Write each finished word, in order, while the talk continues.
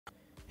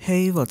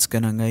Hey, what's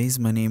going on guys?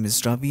 My name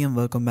is Ravi and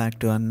welcome back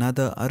to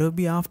another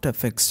Adobe After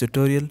Effects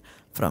tutorial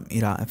from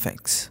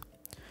iraFX.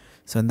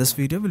 So in this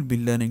video we'll be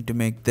learning to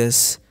make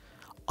this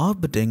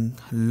orbiting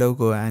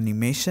logo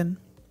animation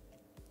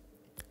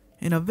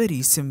in a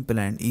very simple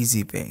and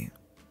easy way.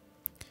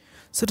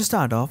 So to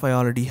start off, I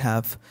already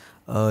have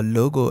a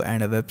logo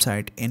and a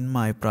website in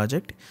my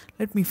project.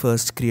 Let me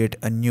first create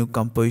a new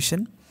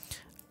composition.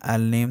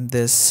 I'll name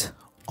this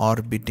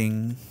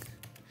orbiting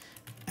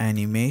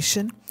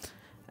animation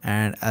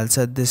and I'll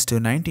set this to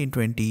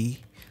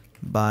 1920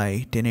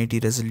 by 1080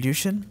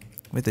 resolution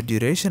with a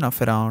duration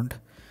of around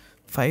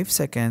 5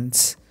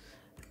 seconds,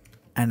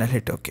 and I'll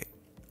hit OK.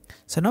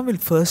 So now we'll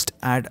first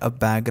add a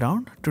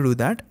background. To do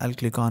that, I'll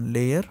click on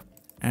layer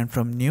and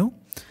from new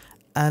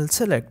I'll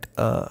select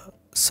a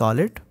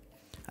solid.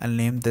 I'll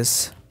name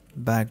this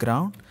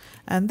background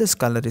and this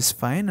color is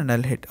fine, and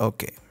I'll hit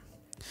OK.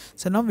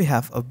 So now we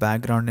have a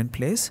background in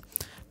place.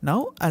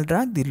 Now I'll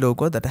drag the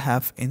logo that I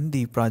have in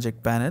the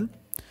project panel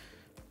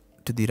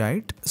to the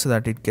right so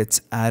that it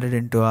gets added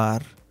into our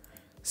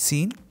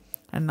scene,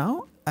 and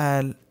now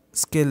I'll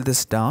scale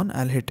this down.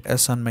 I'll hit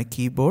S on my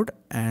keyboard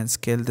and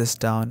scale this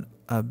down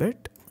a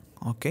bit.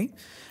 Okay,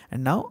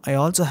 and now I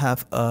also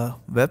have a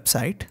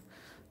website,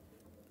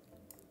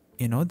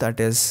 that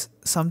is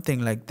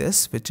something like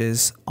this, which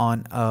is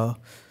on a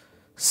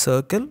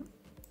circle,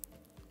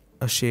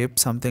 a shape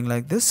something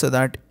like this, so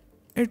that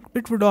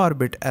it would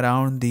orbit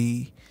around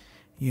the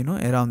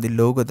around the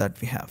logo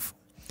that we have.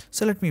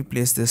 So let me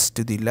place this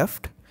to the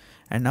left,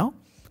 and now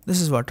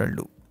this is what I'll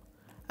do.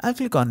 I'll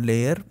click on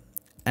layer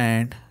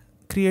and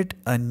create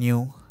a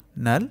new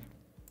null.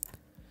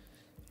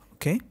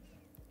 Okay,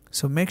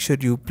 so make sure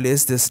you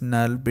place this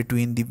null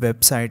between the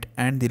website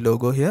and the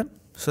logo here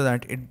so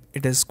that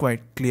it is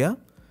quite clear.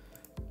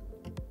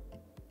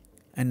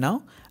 And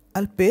now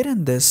I'll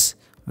parent this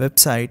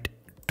website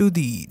to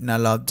the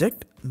null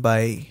object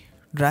by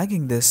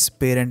dragging this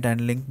parent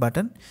and link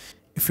button.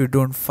 If you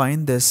don't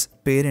find this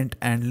parent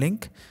and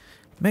link,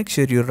 make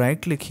sure you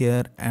right click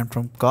here and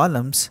from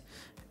columns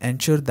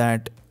ensure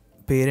that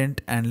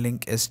parent and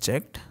link is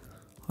checked.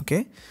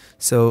 Okay,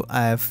 so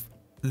I have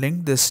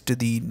linked this to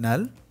the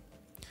null,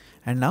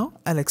 and now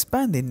I'll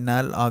expand the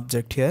null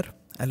object here.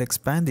 I'll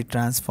expand the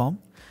transform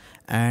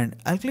and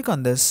I'll click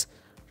on this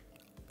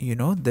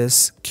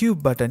this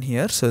cube button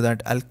here so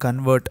that I'll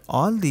convert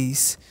all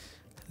these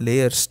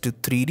layers to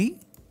 3D.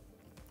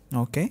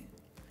 Okay,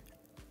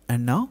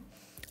 and now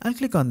I'll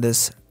click on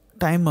this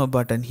timer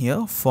button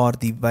here for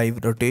the Y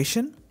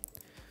rotation.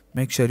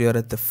 Make sure you're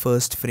at the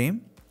first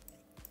frame.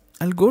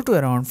 I'll go to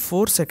around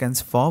 4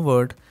 seconds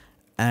forward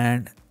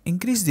and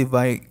increase the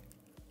Y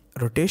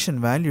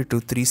rotation value to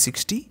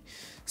 360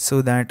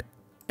 so that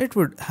it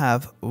would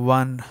have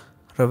one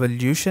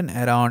revolution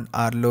around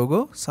our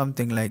logo,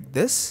 something like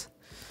this.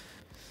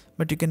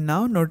 But you can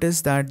now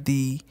notice that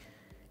the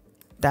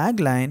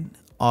tagline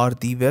or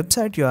the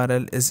website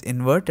URL is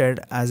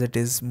inverted as it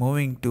is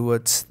moving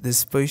towards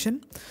this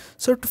position.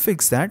 So to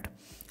fix that,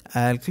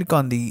 I'll click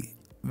on the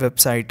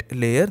website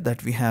layer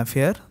that we have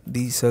here,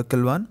 the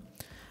circle one.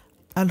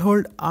 I'll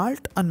hold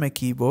Alt on my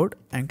keyboard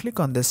and click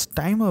on this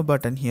timer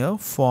button here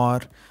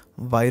for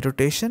Y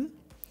rotation,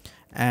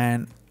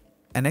 and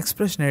an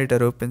expression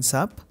editor opens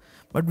up.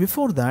 But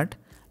before that,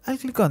 I'll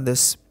click on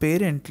this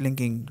parent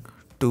linking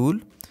tool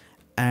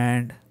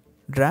and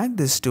drag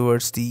this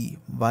towards the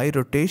Y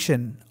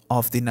rotation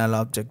of the null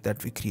object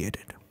that we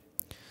created.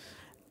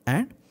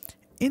 And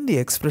in the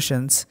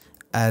expressions,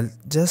 I'll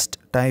just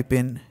type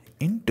in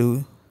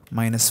into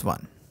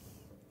 -1.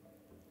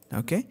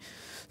 Okay,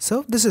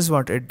 so this is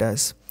what it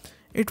does.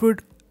 It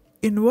would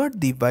invert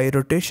the Y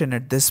rotation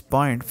at this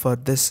point for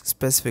this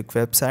specific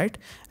website,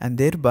 and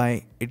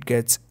thereby it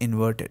gets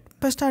inverted.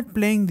 If I start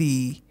playing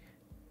the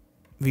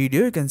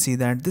video, you can see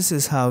that this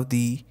is how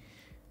the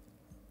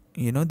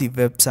the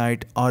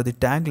website or the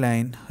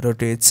tagline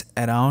rotates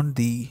around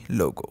the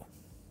logo.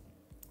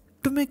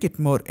 To make it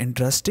more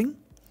interesting,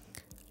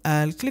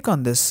 I'll click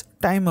on this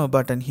timer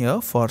button here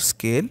for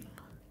scale,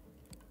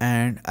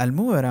 and I'll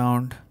move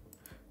around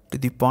to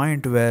the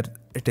point where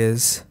it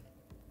is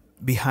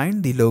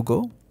behind the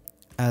logo.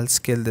 I'll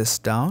scale this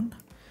down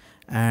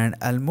and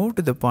I'll move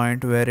to the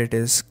point where it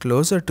is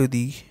closer to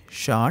the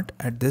shot.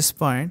 At this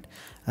point,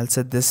 I'll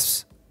set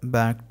this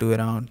back to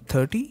around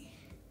 30.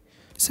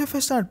 So if I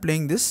start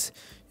playing this,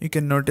 you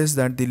can notice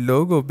that the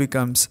logo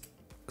becomes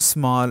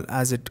small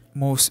as it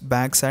moves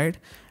backside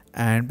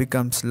and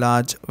becomes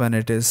large when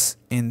it is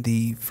in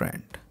the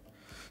front.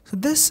 So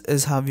this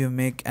is how you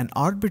make an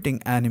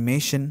orbiting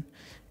animation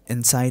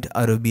inside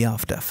Adobe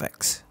After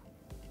Effects.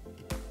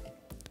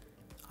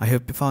 I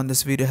hope you found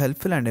this video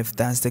helpful, and if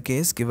that's the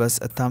case, give us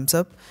a thumbs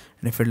up.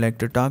 And if you'd like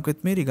to talk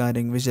with me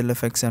regarding visual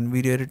effects and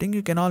video editing,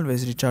 you can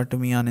always reach out to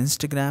me on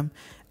Instagram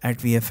at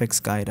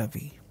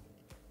VFXGuyRavi.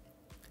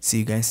 See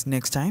you guys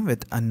next time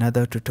with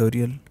another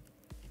tutorial.